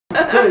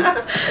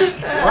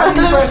Why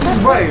do you press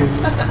these buttons?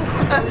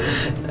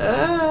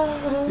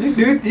 You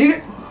do. You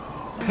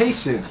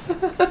patience.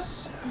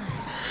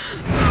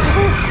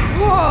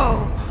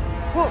 Whoa!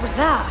 What was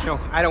that? No,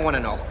 I don't want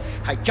to know.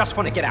 I just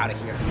want to get out of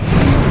here.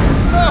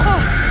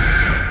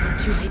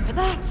 It's too late for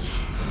that.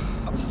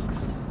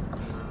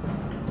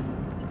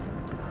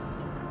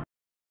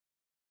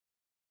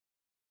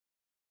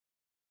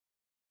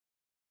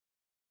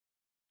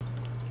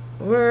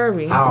 Where are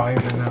we? I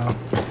don't even know.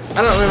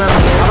 I don't remember.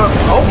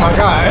 Oh my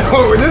god.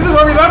 This is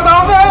where we left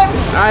off at?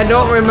 I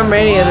don't remember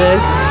any of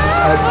this.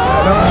 I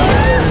don't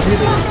remember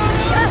either.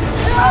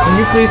 Can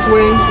you please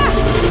swing?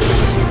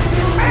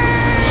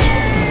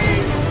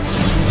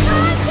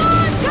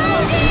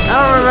 I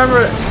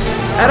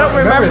don't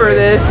remember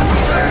this.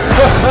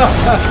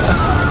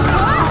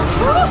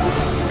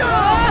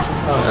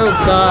 Oh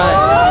god.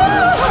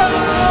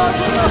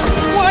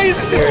 Why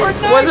isn't this work?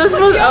 Was this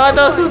supposed? Oh, I thought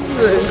I was supposed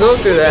to go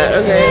through that.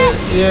 Okay.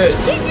 Yeah,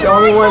 the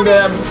only one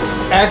that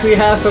actually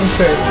has some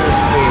sense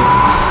is me.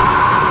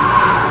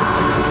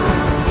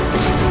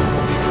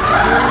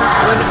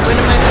 What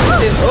am I going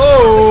to do?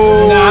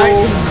 Oh!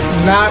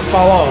 Not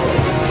fall off.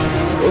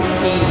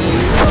 Okay.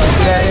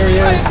 That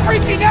area. I'm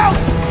freaking out!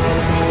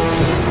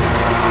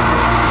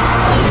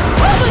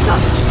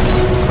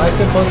 Am I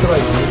supposed to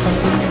like do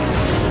something?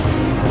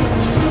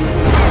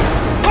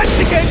 Once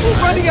again, we're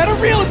running out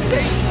of real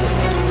estate!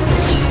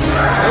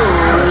 We're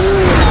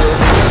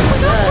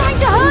not trying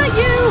to hurt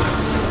you!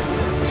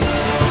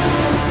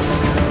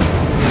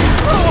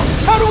 Oh,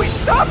 how do we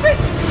stop it?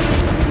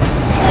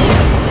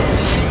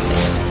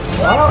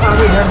 I don't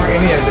remember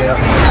any of them.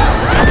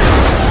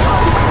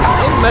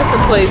 They must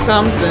have played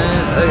something,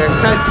 like a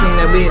cutscene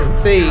that we didn't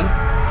see.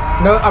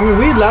 No, I mean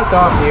we left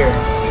off here.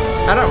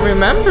 I don't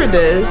remember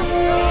this.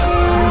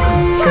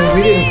 Because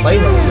we didn't play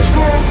them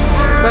before.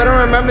 But I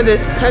don't remember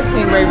this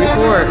cutscene right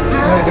before.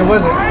 No, there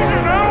wasn't.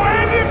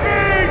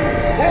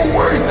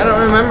 I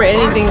don't remember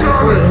anything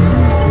before this.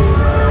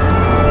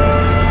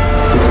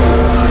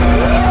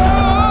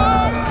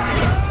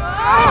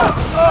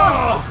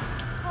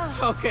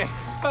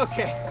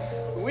 Okay.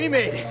 We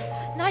made it.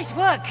 Nice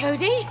work,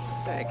 Cody.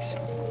 Thanks.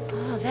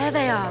 Oh, there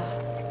they are.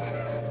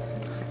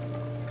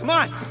 Come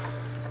on.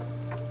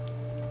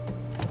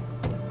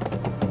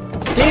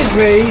 Excuse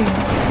me.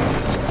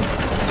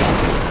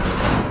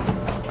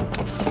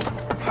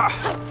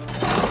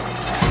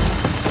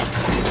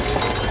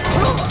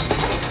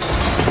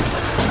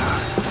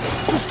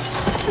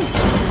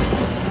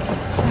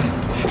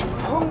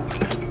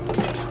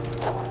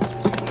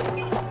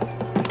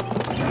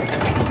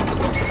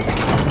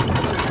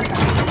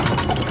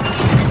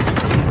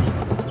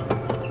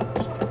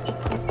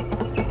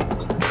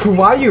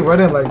 Why are you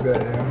running like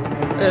that?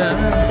 Yeah.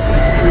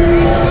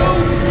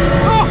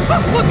 Oh,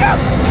 look out!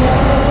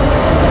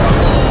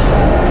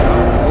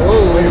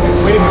 Whoa.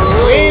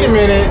 Wait a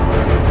minute.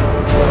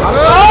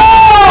 Oh!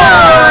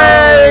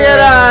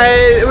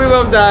 We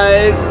both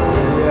died.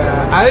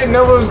 Yeah, I didn't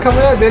know what was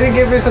coming up. They didn't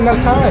give us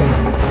enough time.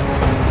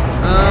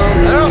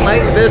 I don't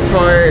like this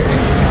part.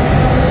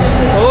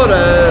 Hold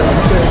up.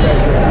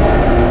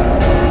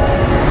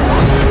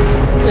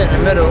 Get in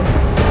the middle.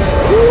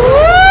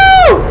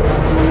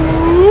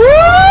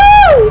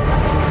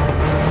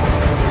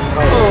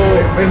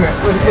 Wait a minute,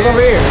 what's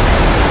over here?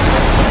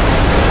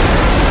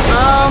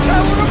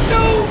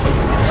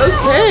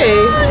 Okay.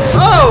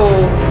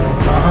 Oh!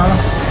 Uh-huh.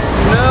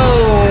 No.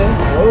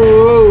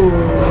 Oh.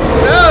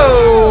 No!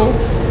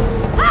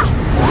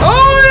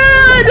 Oh,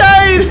 yeah, I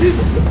died!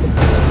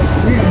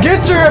 Get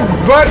your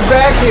butt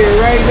back here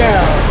right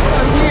now.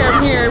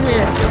 I'm here.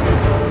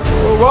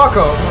 Well,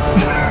 welcome.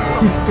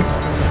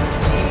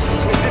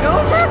 Is it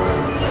over?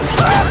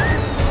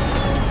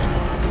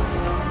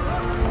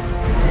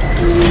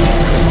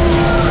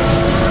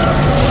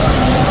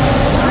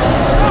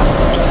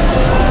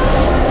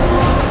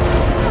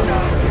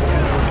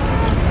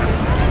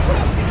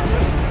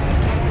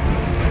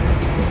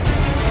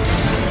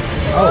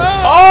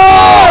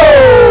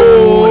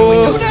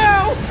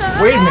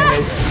 Wait a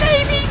minute.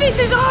 Maybe this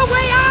is our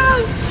way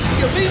out!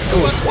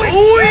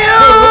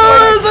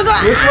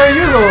 Which way are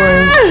you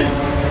going?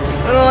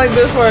 I don't like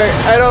this part.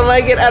 I don't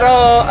like it at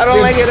all.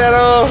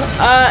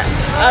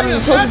 I'm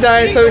supposed to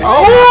die, so...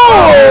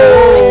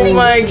 Oh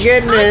my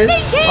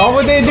goodness. Why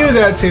would they do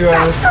that to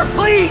us?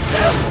 Please!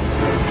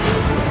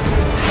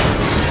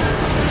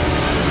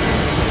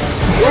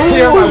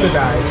 You're about to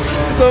die.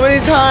 So many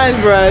times,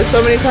 bruh.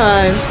 So many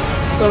times.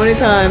 Am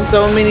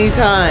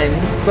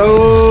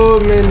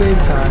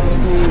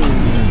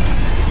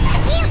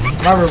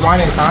I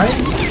rewinding time?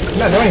 I'm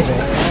not doing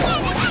anything.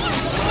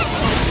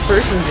 This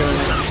person's doing it.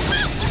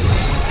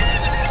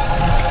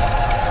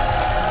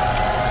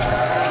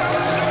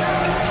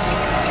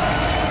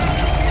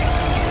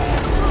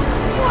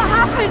 What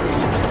happened?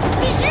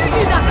 Did you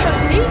do that,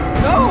 Cody?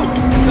 No!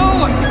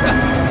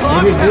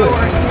 Maybe do it.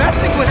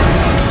 Messing with it.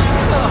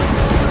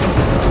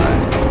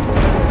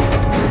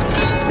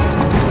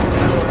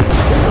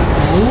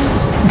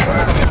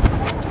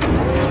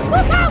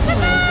 Look out for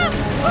them!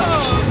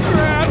 Oh,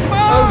 crap!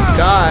 Oh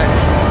god.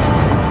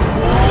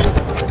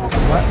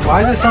 Why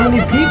is there so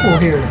many people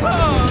here?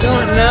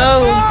 Don't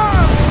know.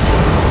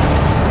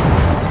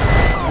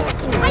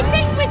 I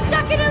think we're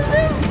stuck in a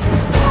loop!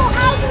 Oh,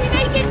 how do we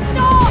make it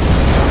stop?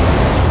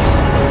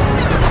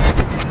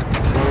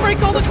 Break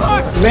all the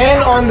clocks!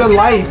 Land on the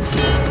lights.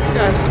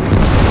 Gosh.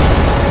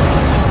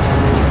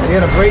 You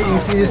gotta break. You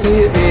see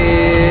it?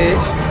 Yeah.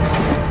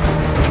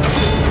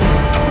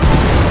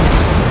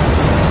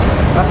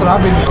 That's what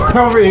I've been doing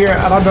over here.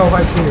 I don't know if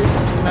I should.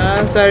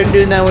 I started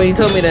doing that when you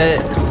told me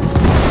that.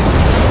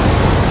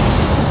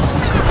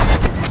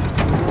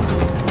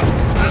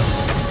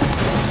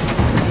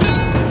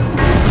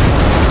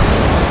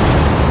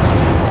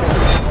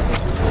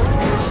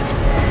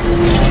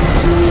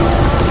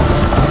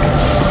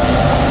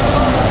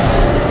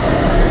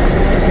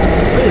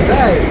 What is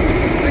that?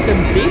 Like a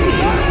bee.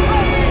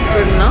 Or I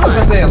was not.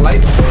 gonna say a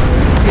light.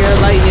 Yeah,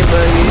 lightning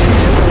bug.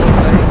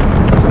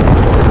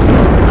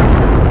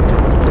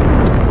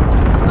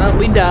 Well,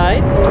 we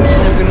died.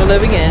 And we're gonna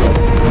live again.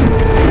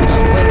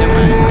 Oh, wait, never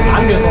mind.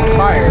 I'm just on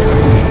fire.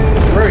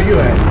 Where are you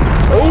at?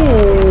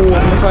 Oh,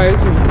 I'm on fire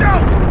too.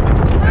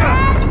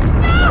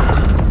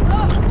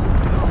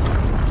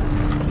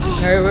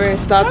 Alright, we're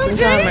stopped in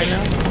time right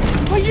now.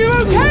 Are you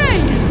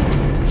okay?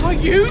 Are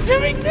you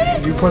doing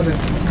this? You supposed to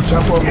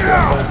jump over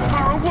stuff.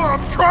 Well,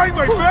 I'm trying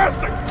my best.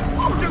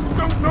 I just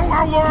don't know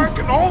how long I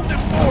can hold it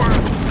for.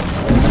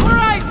 All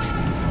right,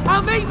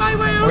 I'll make my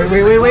way over.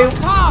 Wait.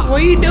 Top.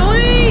 What are you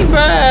doing,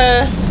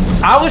 bruh?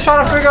 I was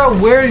trying to figure out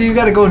where you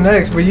gotta go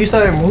next, but you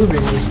started moving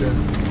and stuff.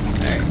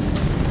 Alright.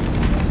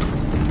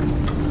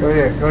 Go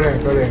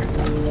there.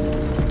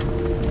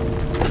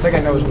 I think I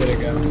know where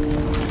to go.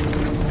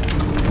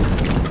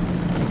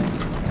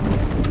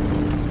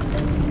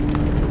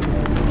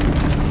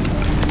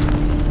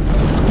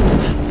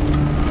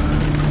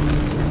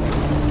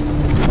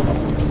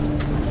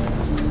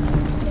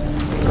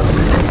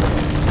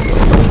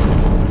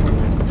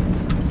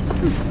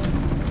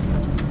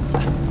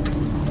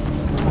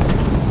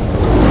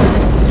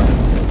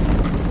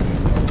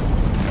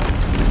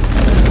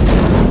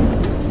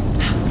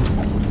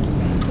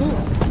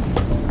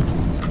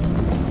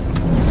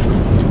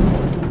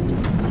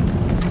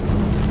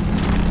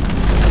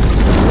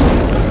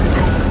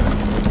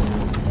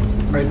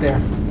 Right there.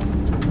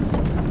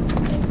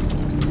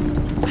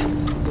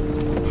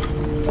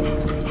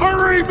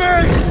 Hurry,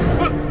 May!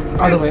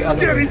 Other way.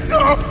 Getting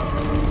tough.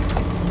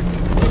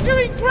 You're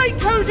doing great,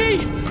 Cody.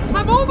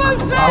 I'm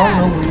almost there. I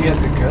don't know where you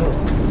have to go.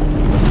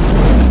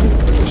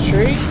 The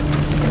tree?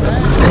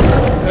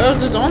 I was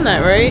just on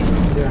that, right?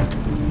 Yeah.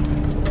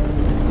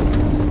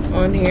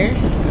 On here?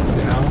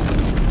 No.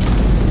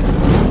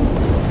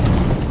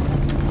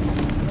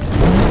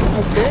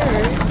 Up there,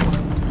 right?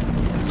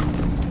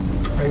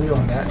 Maybe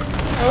on that.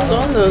 I was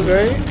on those,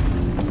 right?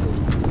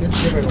 Let's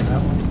give it on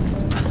that one.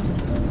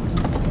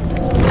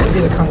 Maybe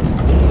the content.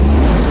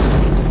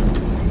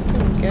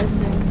 I'm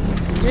guessing.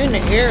 You're in the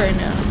air right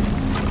now.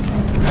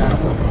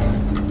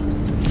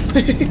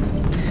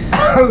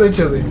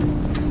 Literally.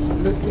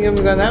 Let's see if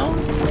we got that one.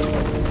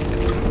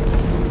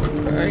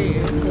 Where are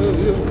you? Oh,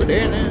 you're over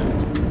there now.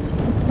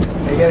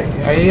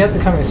 You have to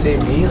come and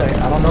save me? Like,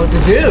 I don't know what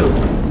to do.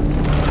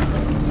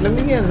 Let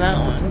me get in that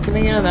one. Can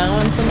I get in that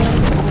one somehow?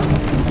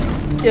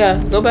 Yeah,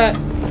 go back.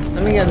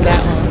 Let me get in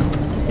that one.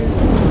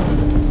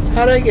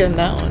 How did I get in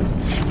that one?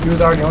 You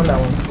was already on that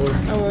one before.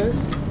 I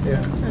was?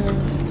 Yeah.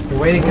 The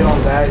way to get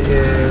on that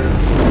is...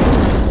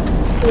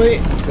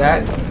 Wait.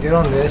 Get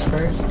on this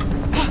first.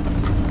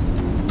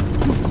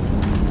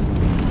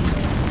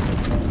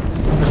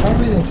 For some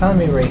reason it's telling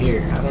me right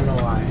here. I don't know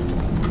why.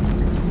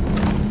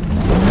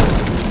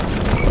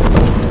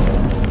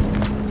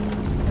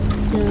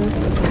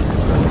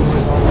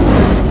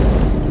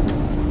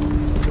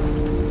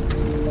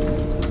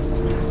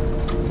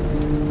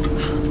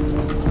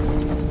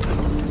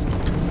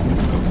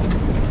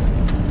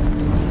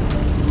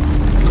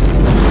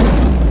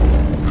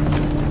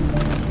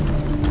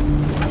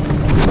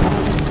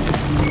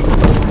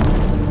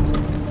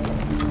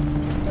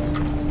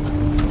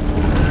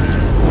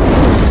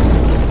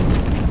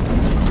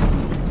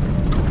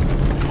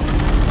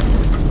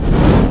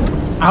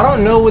 I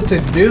don't know what to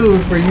do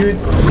for you.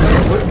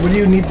 What do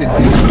you need to do?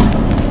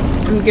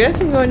 I'm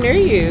guessing go near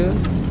you.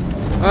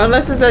 Or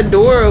unless it's that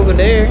door over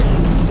there.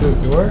 The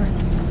door?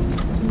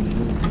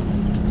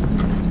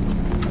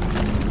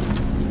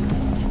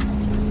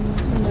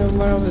 And there's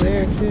one over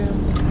there too.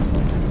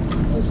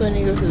 Looks like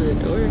you go through the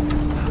door.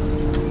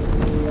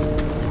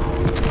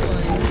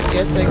 Well, I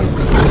guess I can.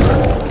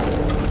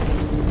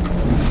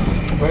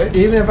 But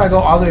even if I go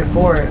all the way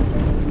forward.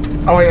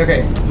 Oh wait,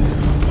 okay.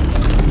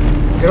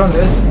 Get on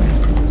this.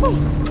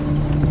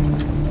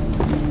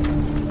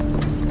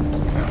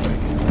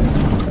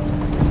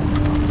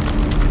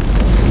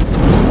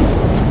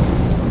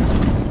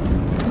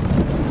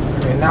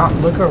 Okay, now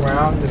look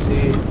around to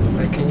see,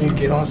 like, can you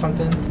get on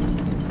something?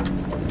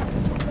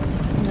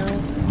 No.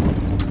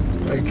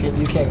 Like,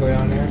 you can't go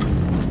down there?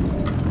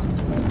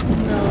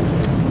 No.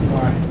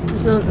 Why?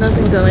 There's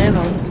nothing to land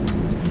on.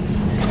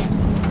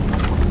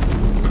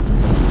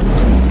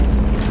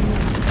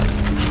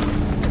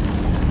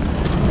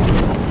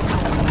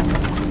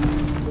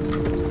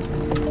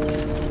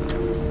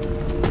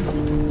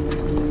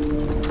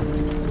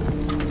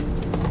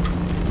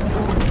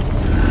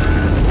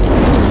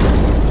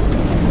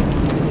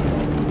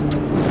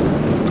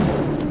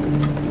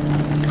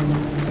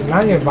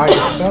 now you're by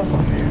yourself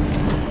on there.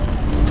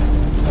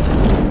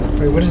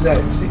 Wait, what is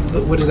that? See,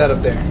 look, what is that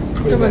up there?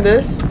 What is that?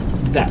 This?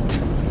 That.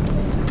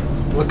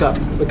 Look up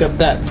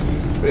that.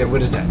 Wait,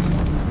 what is that?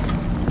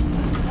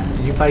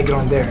 You probably get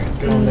on there.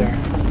 Get on there.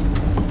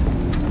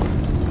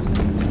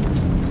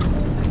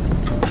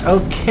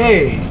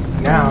 Okay,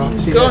 now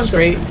she's going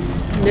straight.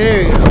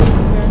 There you go.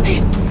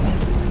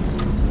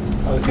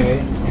 Okay,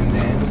 and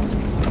then.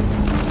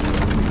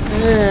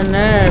 And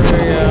there we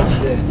go.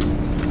 This.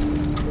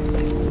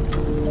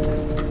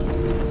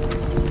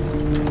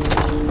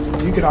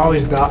 You can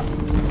always go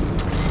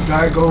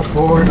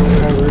forward or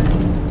whatever.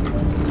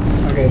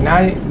 Okay, now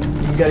you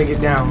gotta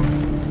get down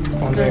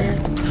on there.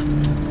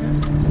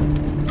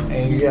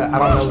 And you got, I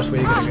don't know which way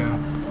you're gonna go.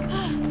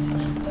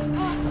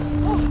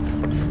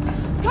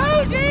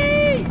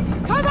 Cody!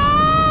 Come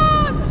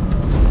on!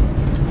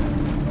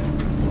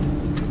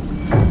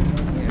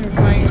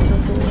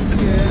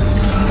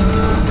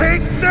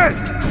 Take this,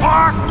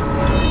 Mark!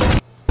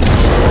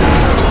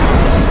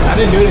 I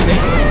didn't do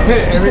anything.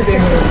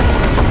 Everything was.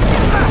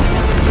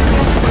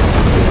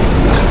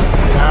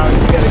 Now you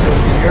gotta go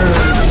to your.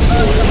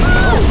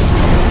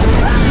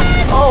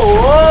 Oh,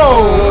 whoa!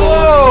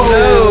 Whoa!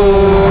 No.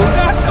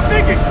 That's a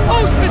big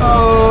explosion!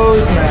 Oh,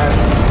 snap.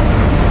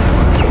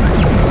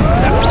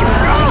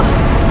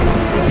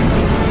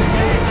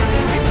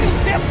 It's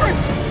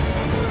different!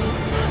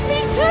 Me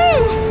too!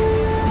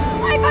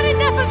 I've had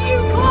enough of you,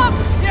 Clock!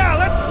 Yeah,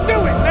 let's do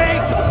it, May!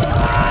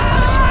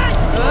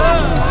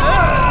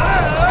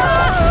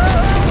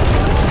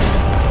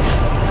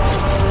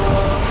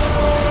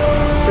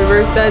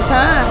 Reverse that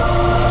time.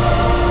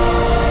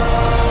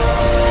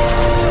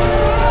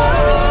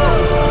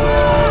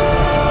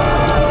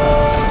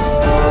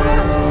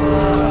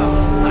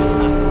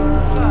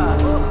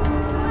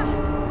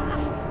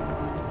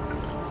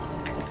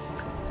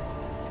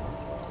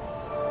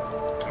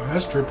 Oh,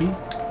 that's trippy.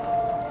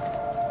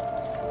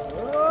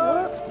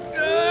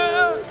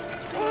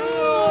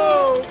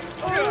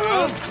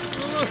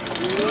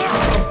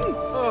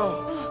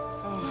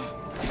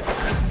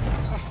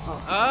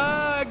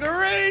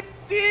 Great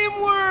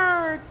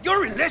teamwork!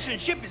 Your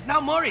relationship is now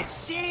more in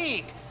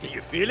sync. Can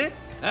you feel it?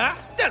 Huh?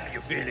 Tell me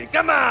you feel it.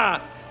 Come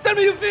on. Tell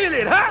me you feel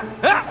it, huh?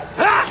 Huh?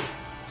 Huh?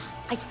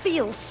 I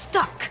feel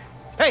stuck.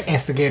 Hey,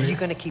 Instigator. you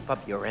gonna keep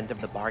up your end of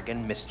the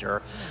bargain,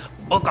 Mr.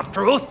 Book of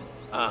Truth?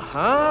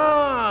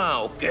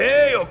 Uh-huh.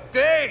 Okay,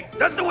 okay.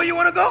 That's the way you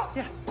wanna go?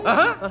 Yeah.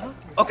 Uh-huh. Uh-huh.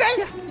 Okay.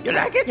 Yeah. You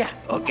like it? Yeah.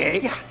 Okay.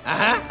 Yeah.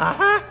 Uh-huh.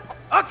 Uh-huh.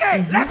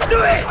 Okay, let's do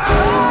it!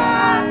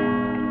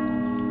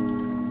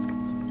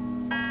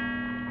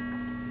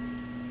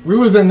 We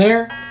was in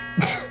there.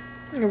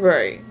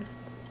 Right.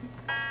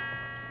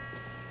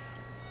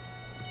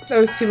 That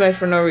was too much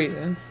for no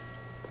reason.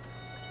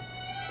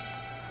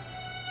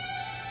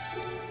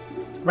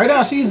 Right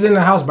now, she's in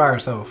the house by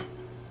herself.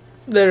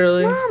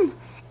 Literally. Mom,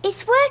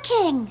 it's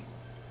working.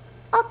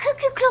 Our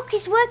cuckoo clock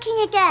is working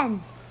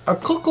again. A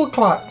cuckoo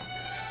clock.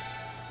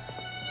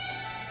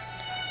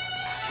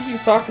 She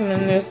keeps talking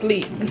in their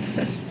sleep.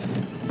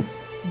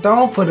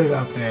 Don't put it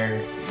up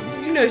there.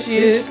 You know she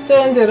Just is.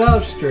 stand it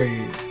up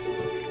straight.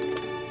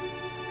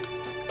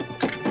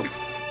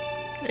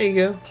 There you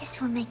go.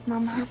 This will make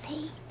Mum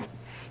happy.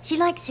 She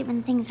likes it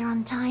when things are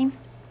on time.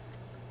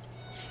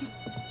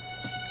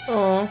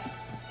 Aww.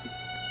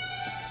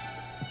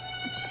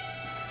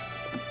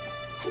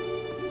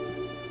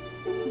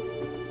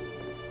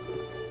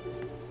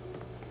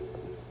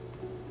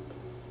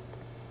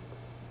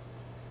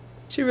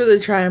 She really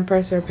try and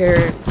impress her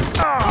parents.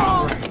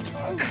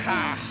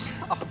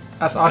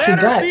 That's all she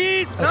got.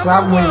 That's what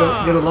happened when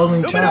you get a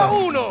lonely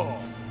child. Uno.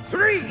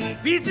 3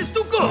 pieces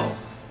to go.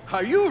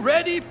 Are you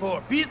ready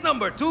for piece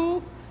number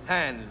 2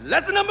 and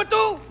lesson number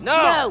 2?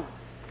 No.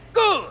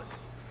 Good.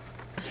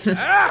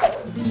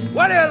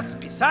 What else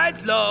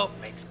besides love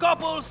makes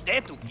couples stay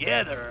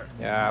together?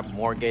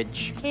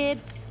 Mortgage.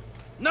 Kids.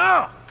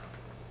 No.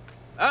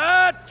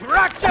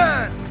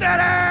 Attraction.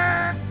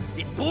 Ta-da!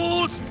 It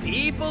pulls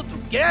people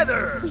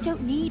together. We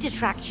don't need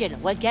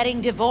attraction. We're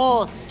getting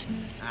divorced.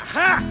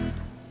 Aha!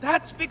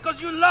 That's because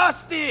you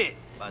lost it.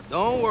 But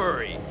don't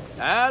worry,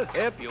 I'll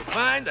help you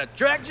find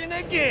attraction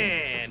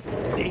again.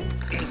 Ding,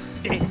 ding,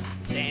 ding.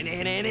 Ding,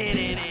 ding, ding, ding,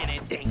 ding,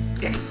 ding,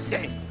 ding,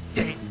 ding,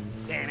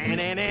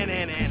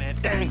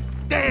 ding,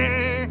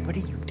 ding. What are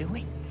you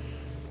doing?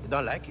 You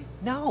don't like it?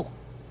 No.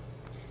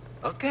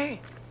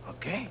 Okay,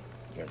 okay.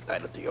 You're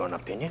entitled to your own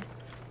opinion.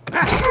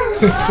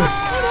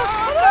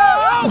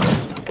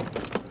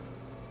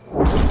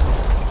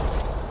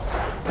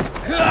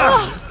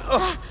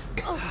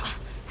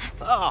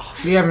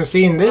 We haven't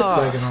seen this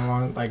like in a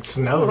long, like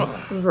snow.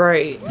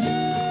 Right.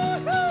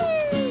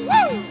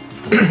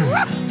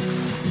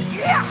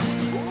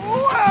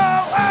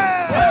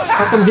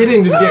 How come he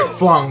didn't just get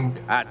flung?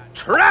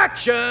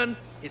 Attraction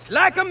is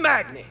like a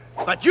magnet,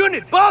 but you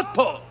need both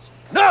poles.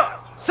 North,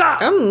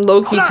 south. I'm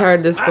low-key plus, tired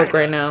of this book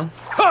right minus. now.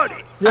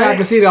 Cody. Yeah, I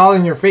can see it all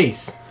in your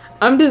face.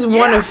 I'm just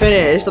want to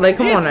finish. Like,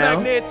 come This on now.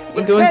 magnet You're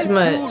will doing help too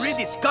much. you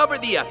rediscover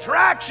the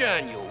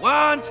attraction you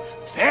once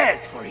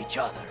felt for each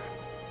other.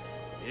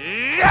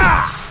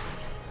 Yeah!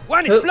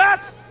 One is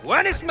plus,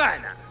 one is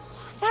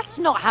minus. That's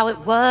not how it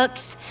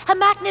works. A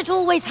magnet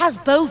always has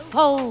both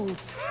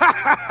poles.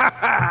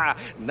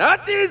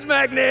 Not these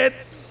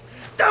magnets.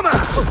 Come on.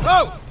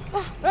 Oh.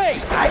 Hey,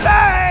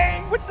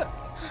 bye-bye. What the?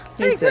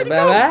 He said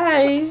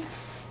bye-bye.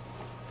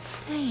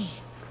 Hey,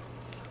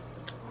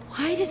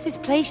 why does this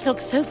place look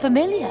so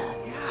familiar?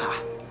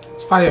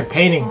 It's probably a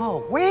painting.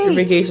 Oh, Your wait.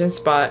 vacation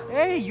spot.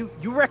 Hey, you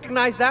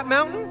recognize that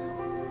mountain?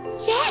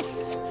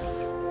 Yes!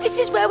 This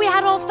is where we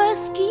had our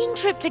first skiing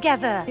trip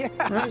together.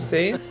 I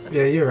see.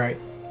 Yeah, you're right.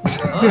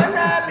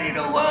 Hola,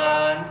 little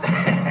ones.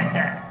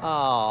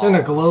 Oh, In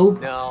a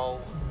globe. no.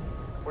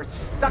 We're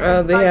stuck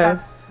Oh, they inside have.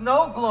 that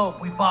snow globe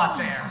we bought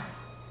there.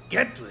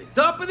 Get to the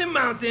top of the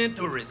mountain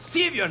to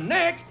receive your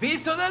next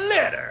piece of the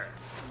letter.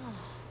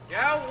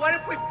 Yeah, what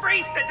if we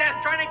freeze to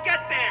death trying to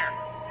get there?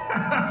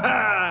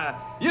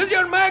 Use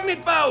your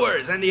magnet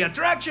powers and the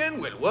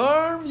attraction will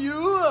warm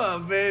you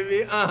up,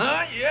 baby.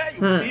 Yeah, you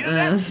feel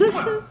that?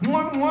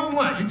 Mwah, mwah,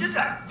 mwah. You just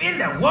feel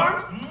the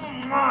warmth.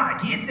 Mwah,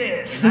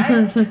 kisses.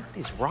 Right? What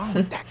is wrong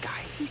with that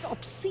guy? He's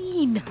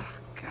obscene.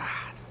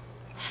 God.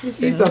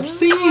 He's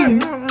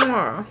obscene.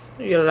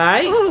 You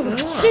like? Ooh,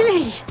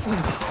 chilly.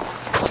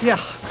 Yeah,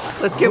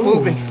 let's get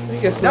moving. You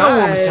can Now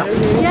warm slide. us up.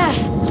 Yeah,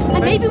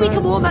 and maybe we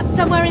can warm up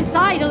somewhere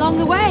inside along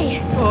the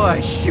way. Oh,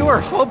 I sure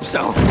hope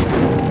so.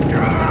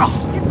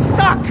 It's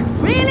stuck.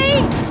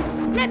 Really?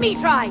 Let me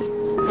try.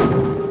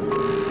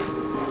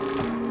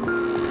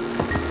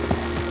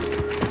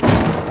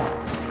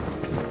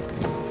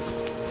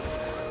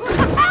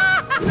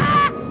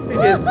 We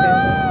did the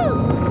same.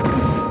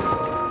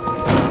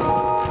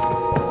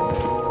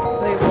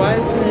 Like, why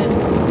isn't it?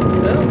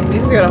 No, you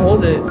just gotta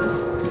hold it.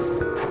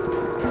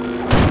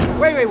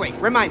 Wait.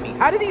 Remind me,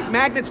 how do these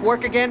magnets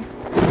work again?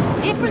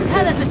 Different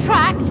colors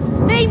attract,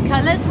 same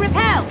colors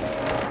repel.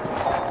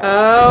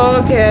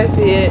 Oh, okay, I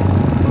see it.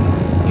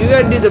 You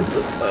gotta do the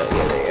blue. Oh,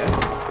 yeah,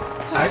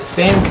 there you go.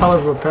 Same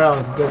colors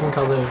repel, different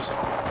colors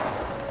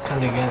come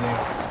together.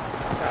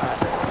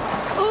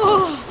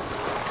 Oh,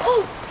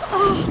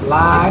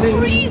 Sliding.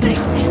 freezing.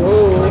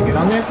 Can I get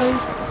on there,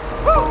 please?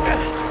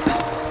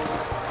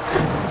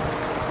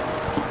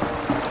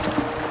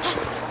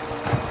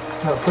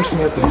 No, push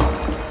me up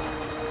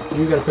there.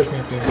 You gotta push me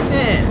up there.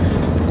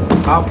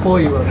 Yeah. I'll pull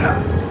you up now.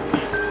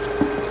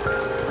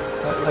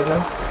 Let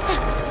go.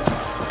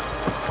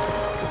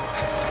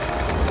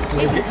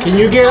 Can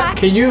you get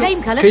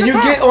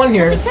on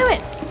here? Nothing to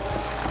it.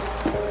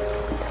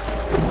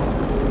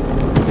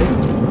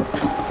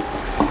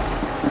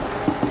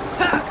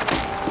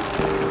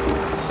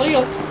 See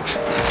ya.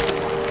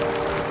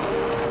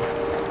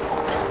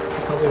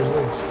 What color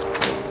is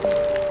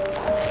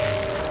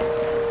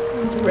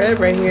Red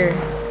right here.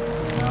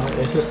 this? No,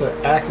 it's just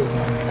an axis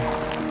on there.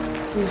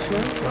 You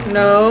sure?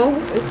 No,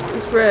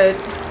 it's red.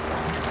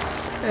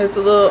 There's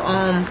a little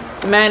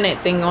magnet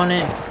thing on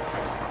it.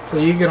 So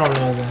you get on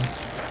there then.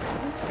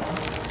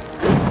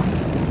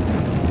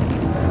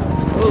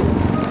 Oh,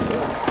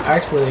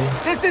 Actually,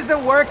 This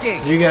isn't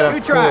working. you gotta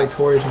pull try. it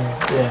towards me.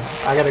 Yeah,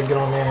 I gotta get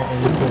on there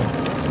and you pull.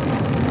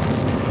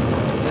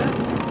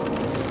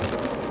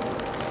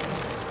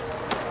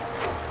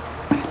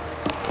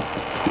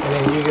 And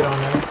then you get on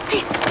there.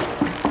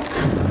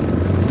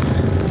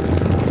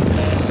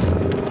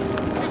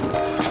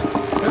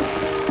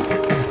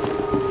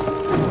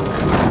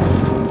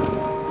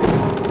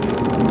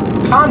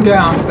 Calm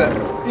down, step.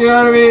 You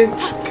know what I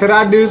mean? Could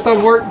I do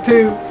some work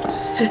too?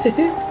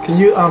 Can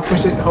you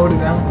push it, hold it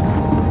down?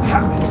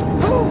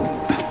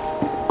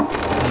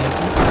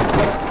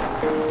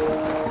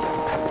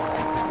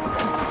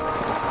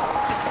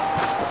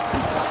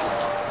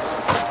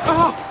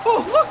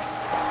 Oh, look!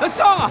 A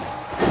saw!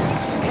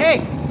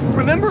 Hey,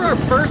 remember our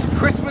first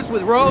Christmas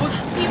with Rose?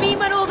 You mean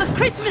when all the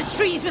Christmas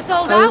trees were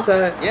sold how is out?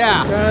 that?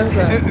 Yeah. How is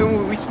that?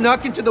 And we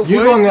snuck into the You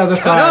woods. go on the other and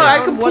side. No, I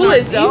found can one pull it.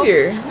 It's ourselves.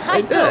 easier. I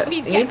Like thought that.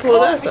 we'd You get pull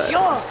caught that for side.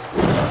 sure.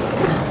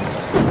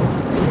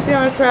 See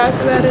how much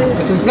faster that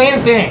It's is? the same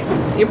thing.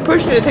 You're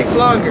pushing it takes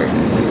longer.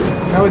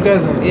 No, it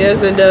doesn't.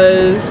 Yes, it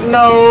does.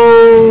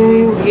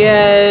 No.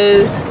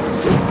 Yes.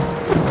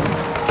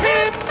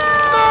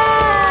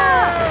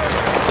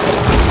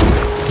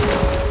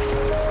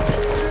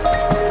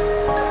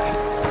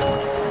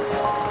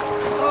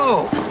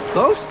 Oh,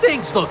 those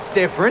things look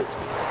different.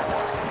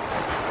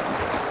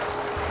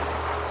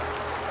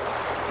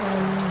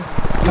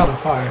 Got on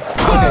fire.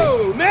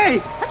 Oh, May!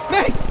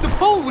 The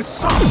pull was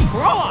so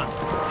strong.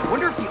 I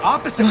wonder if the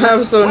opposite. I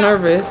was so works well.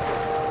 nervous.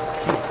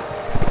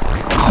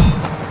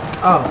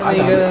 Oh, I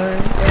There you got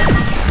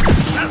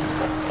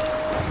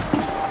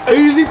go. it.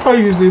 Easy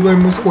peasy,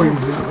 lemon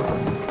squeezy.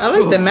 I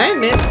like the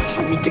magnets.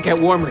 You need to get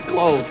warmer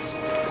clothes.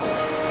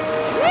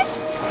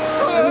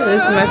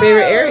 This is my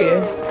favorite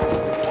area.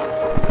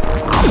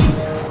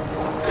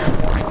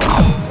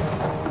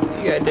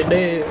 You got the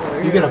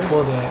dead. You gotta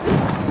pull that.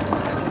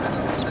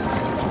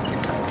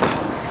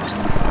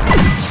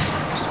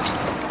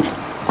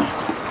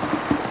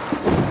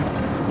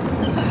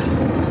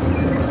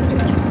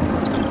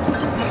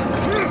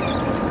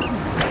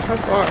 How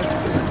far?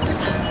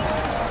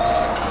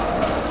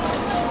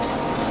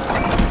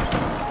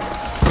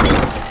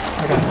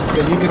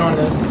 So you get on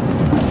this.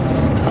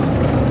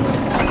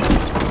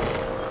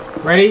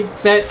 Ready,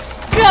 set,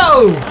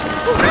 go!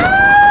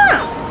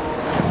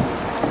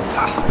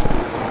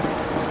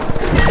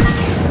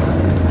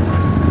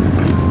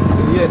 So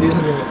yeah, do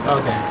something.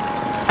 Okay.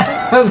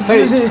 I was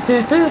like,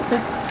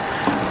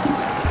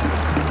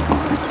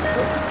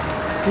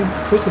 keep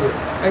pushing it.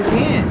 I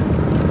can't.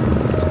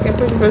 I can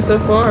push it but so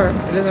far.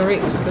 It doesn't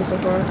reach but so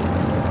far.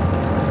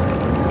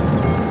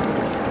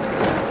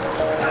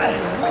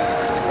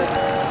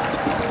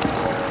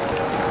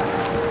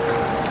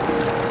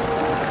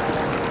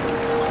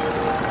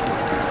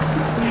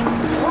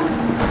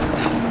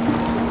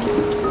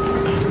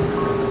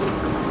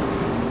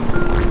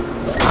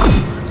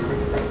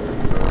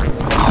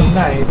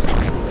 Nice.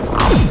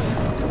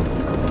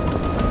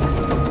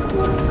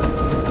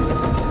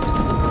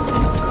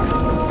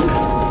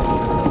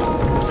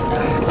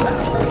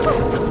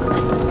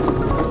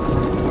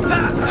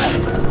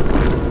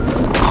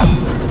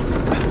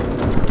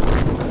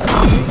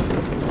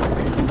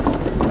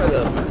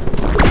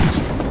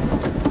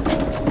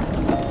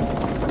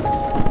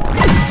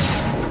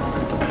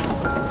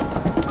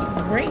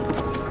 Great.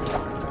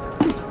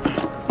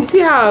 You see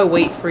how I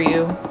wait for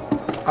you?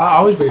 I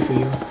always wait for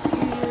you.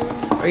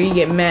 Or you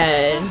get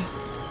mad?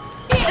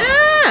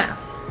 Ah!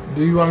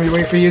 Do you want me to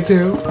wait for you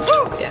too?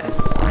 Yes.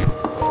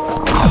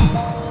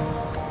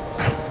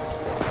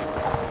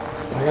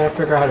 I gotta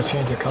figure out how to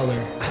change the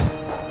color.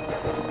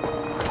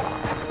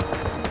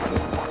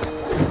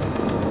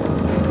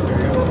 There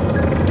we go.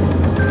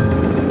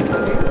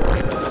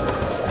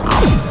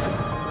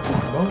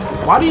 Well,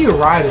 why do you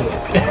ride it?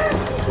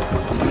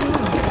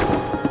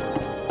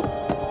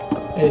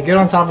 Hey, get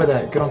on top of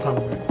that. Get on top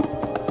of it.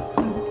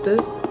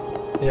 This?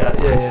 Yeah.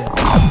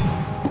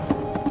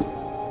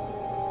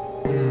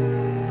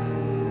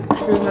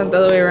 There's not the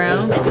other way around.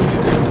 There's the other way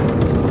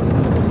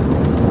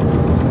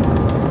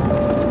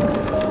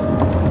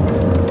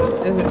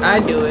around. I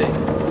do it.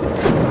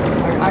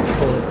 I can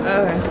pull it.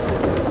 Okay.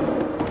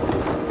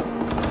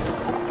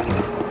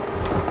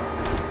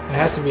 It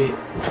has to be.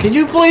 Can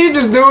you please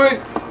just do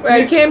it? Wait,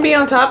 I can't be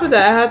on top of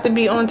that. I have to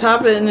be on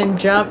top of it and then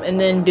jump and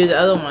then do the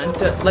other one.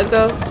 Let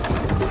go.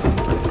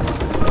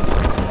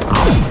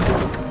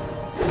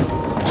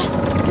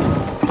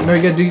 No,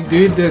 you gotta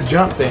do the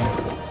jump thing.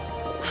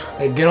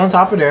 Like, get on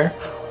top of there.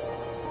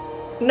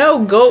 No,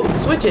 go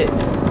switch it.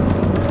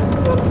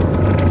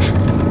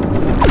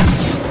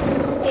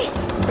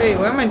 Wait,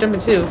 where am I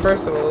jumping to?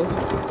 First of all,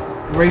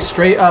 Right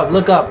straight up.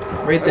 Look up.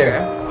 Right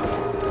there.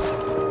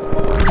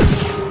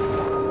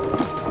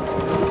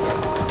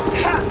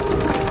 okay.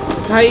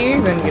 How you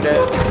even get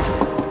up?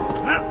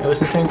 It was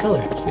the same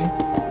color. See?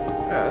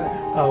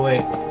 Oh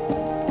wait.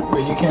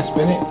 Wait, you can't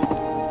spin it.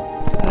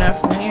 Not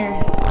from here.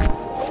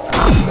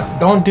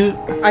 Don't do.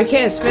 I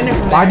can't spin it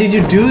from there. Why did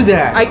you do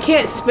that? I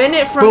can't spin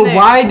it from But there.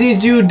 why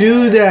did you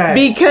do that?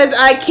 Because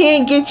I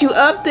can't get you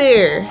up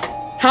there.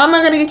 How am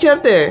I gonna get you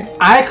up there?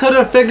 I could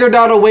have figured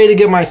out a way to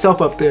get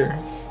myself up there.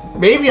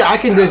 Maybe I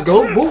can just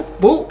go boop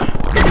boop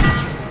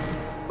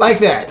like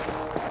that.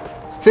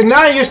 So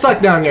now you're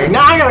stuck down there.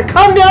 Now I gotta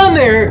come down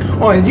there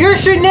on your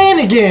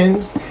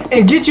shenanigans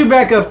and get you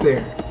back up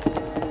there.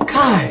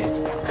 God.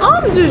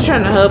 I'm just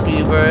trying to help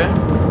you, bro.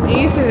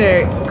 You sit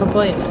there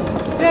complaining.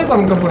 Yes,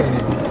 I'm complaining.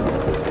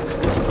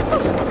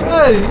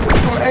 Hey,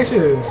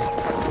 actually.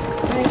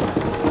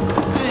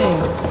 Hey.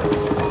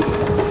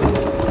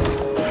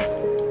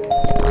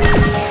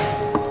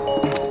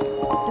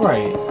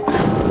 Right.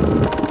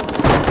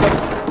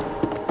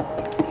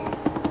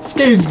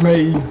 Excuse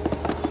me.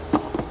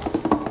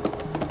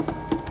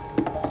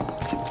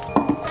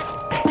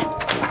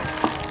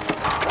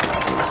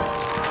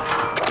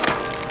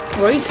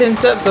 Why you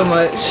tense up so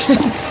much?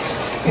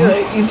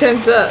 You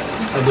tense up.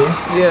 I do?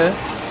 Yeah.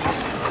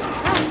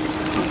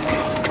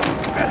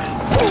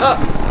 Oh,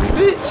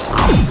 bitch.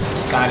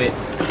 Got it.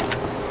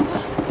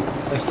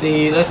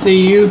 Let's see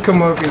you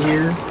come over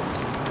here.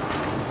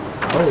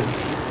 Oh.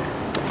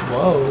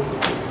 Whoa.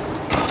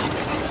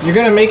 You're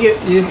gonna make it,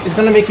 it's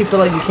gonna make you feel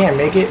like you can't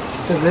make it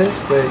to this,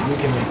 but you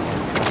can make it.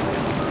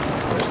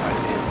 Of course I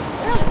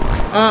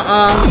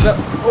did.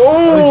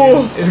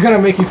 Oh! It's gonna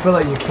make you feel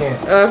like you can't.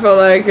 I felt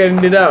like I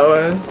couldn't do that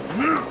one.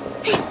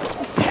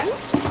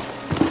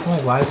 I'm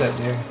like, why is that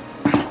there?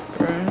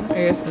 I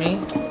guess me.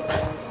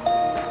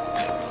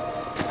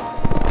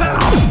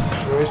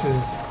 Yours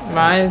is...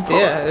 Mine's,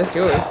 yeah, that's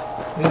yours.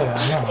 Yeah,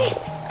 I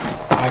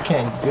know. I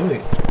can't do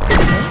it.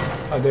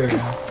 Oh, there we go.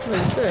 What did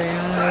you say? I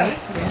don't know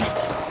what you mean.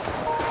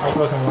 I was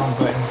pressing the wrong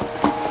button.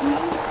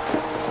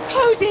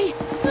 Cody,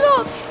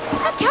 look!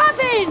 A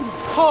cabin!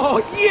 Oh,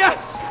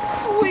 yes!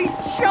 Sweet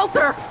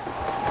shelter!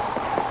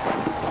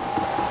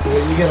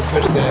 You gotta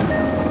push that.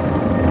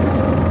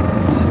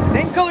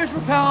 Same colors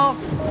repel,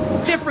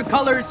 different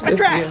colors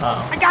attract. you.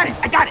 I got it!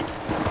 I got it.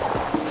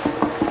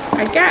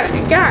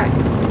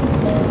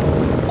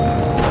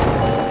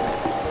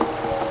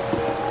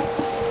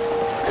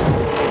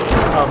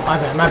 Oh, my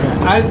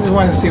bad. I just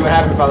wanted to see what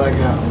happened if I let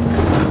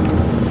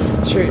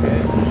go. Sure you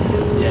did.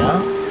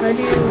 Yeah? How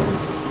do you...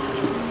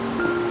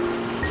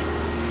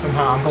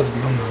 Somehow I'm supposed to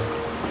be on there.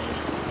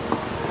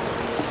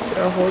 Should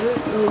I hold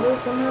it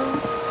somehow?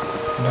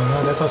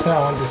 No, that's what I said. I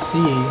wanted to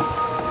see.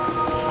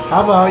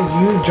 How about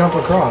you jump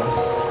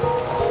across?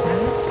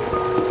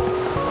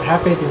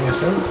 Have faith in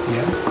yourself.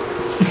 Yeah.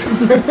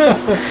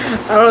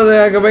 I don't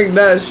think I can make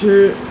that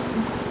shit.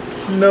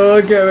 No,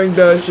 I can't make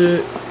that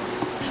shit.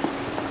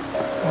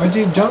 Why'd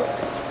you jump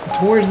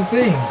towards the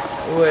thing?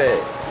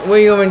 What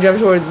you want me to jump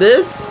toward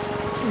this?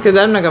 Because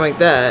I'm not gonna make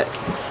that.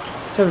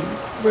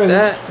 Bro,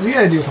 That you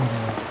gotta do something.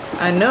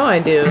 I know I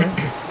do.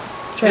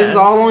 This is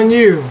all on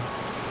you.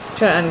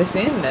 Trying to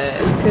understand that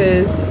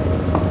because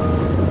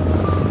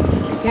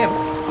you can't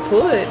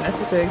pull it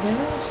necessarily, can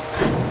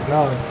you?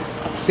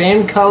 No,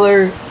 same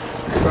color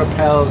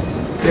propels,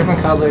 different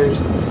colors.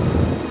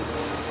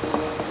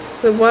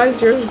 So why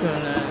is yours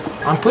doing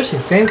that? I'm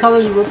pushing, same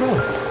colors propels.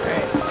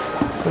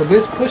 Right. So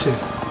this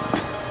pushes.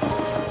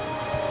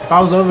 If I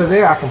was over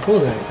there, I can pull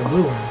that, the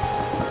blue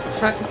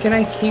one. Can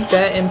I keep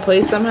that in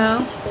place somehow?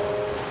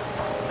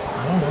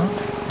 I don't know.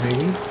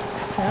 Maybe.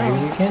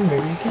 Maybe you can,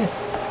 maybe you can't.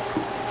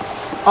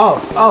 Oh.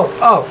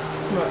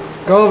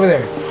 What? Go over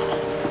there.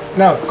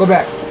 No, go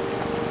back.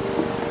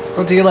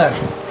 Go to your left.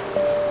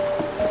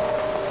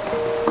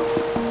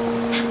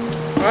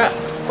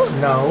 What?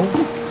 No.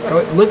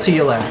 Go, look to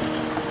your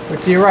left. Look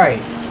to your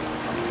right.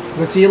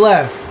 Look to your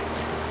left.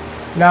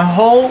 Now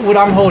hold what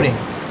I'm holding.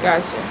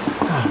 Gotcha.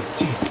 Oh,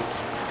 Jesus.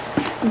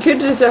 You could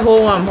just say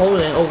hold what I'm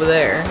holding over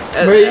there.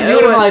 But you would have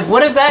been like,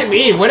 what does that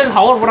mean? What is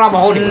hold what I'm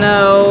holding?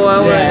 No, I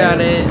would have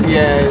got it.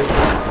 Yes.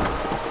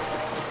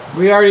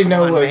 We already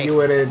know what mate. you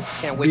would have.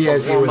 Can't wait to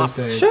BS you warm would have up.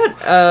 said. Shut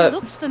It up.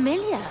 looks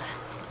familiar.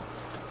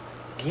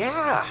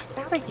 Yeah,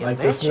 now that you Like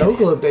the mention snow it.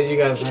 globe that you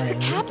guys It's are the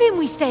in. cabin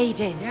we stayed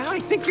in. Yeah, I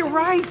think you're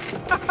right.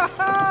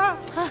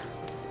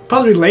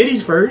 Possibly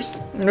ladies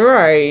first.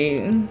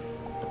 Right.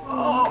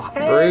 Oh,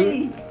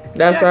 hey.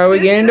 That's check why we're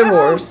this getting out.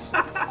 divorced.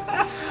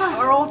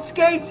 Our old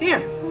skates here.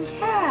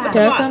 Yeah.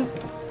 Can I have some?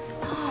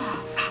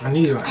 I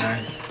need your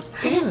eyes.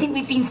 I don't think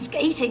we've been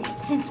skating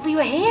since we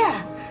were here.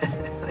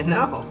 I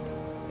know.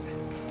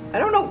 I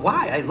don't know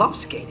why. I love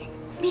skating.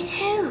 Me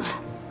too.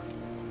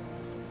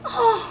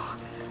 Oh,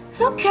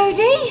 look,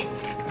 Cody.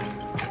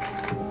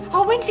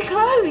 Our winter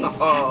clothes.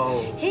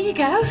 Oh, Here you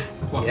go.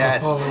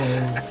 yes.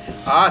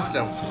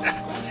 Awesome.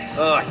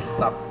 Oh, I can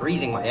stop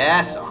freezing my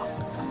ass off.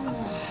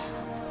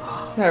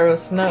 Not real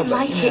snow, I but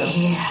like you it know.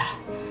 here.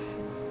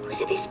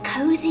 Was it this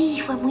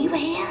cozy when we were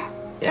here?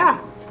 Yeah.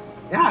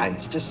 Yeah,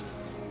 it's just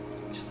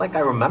like I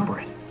remember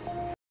it.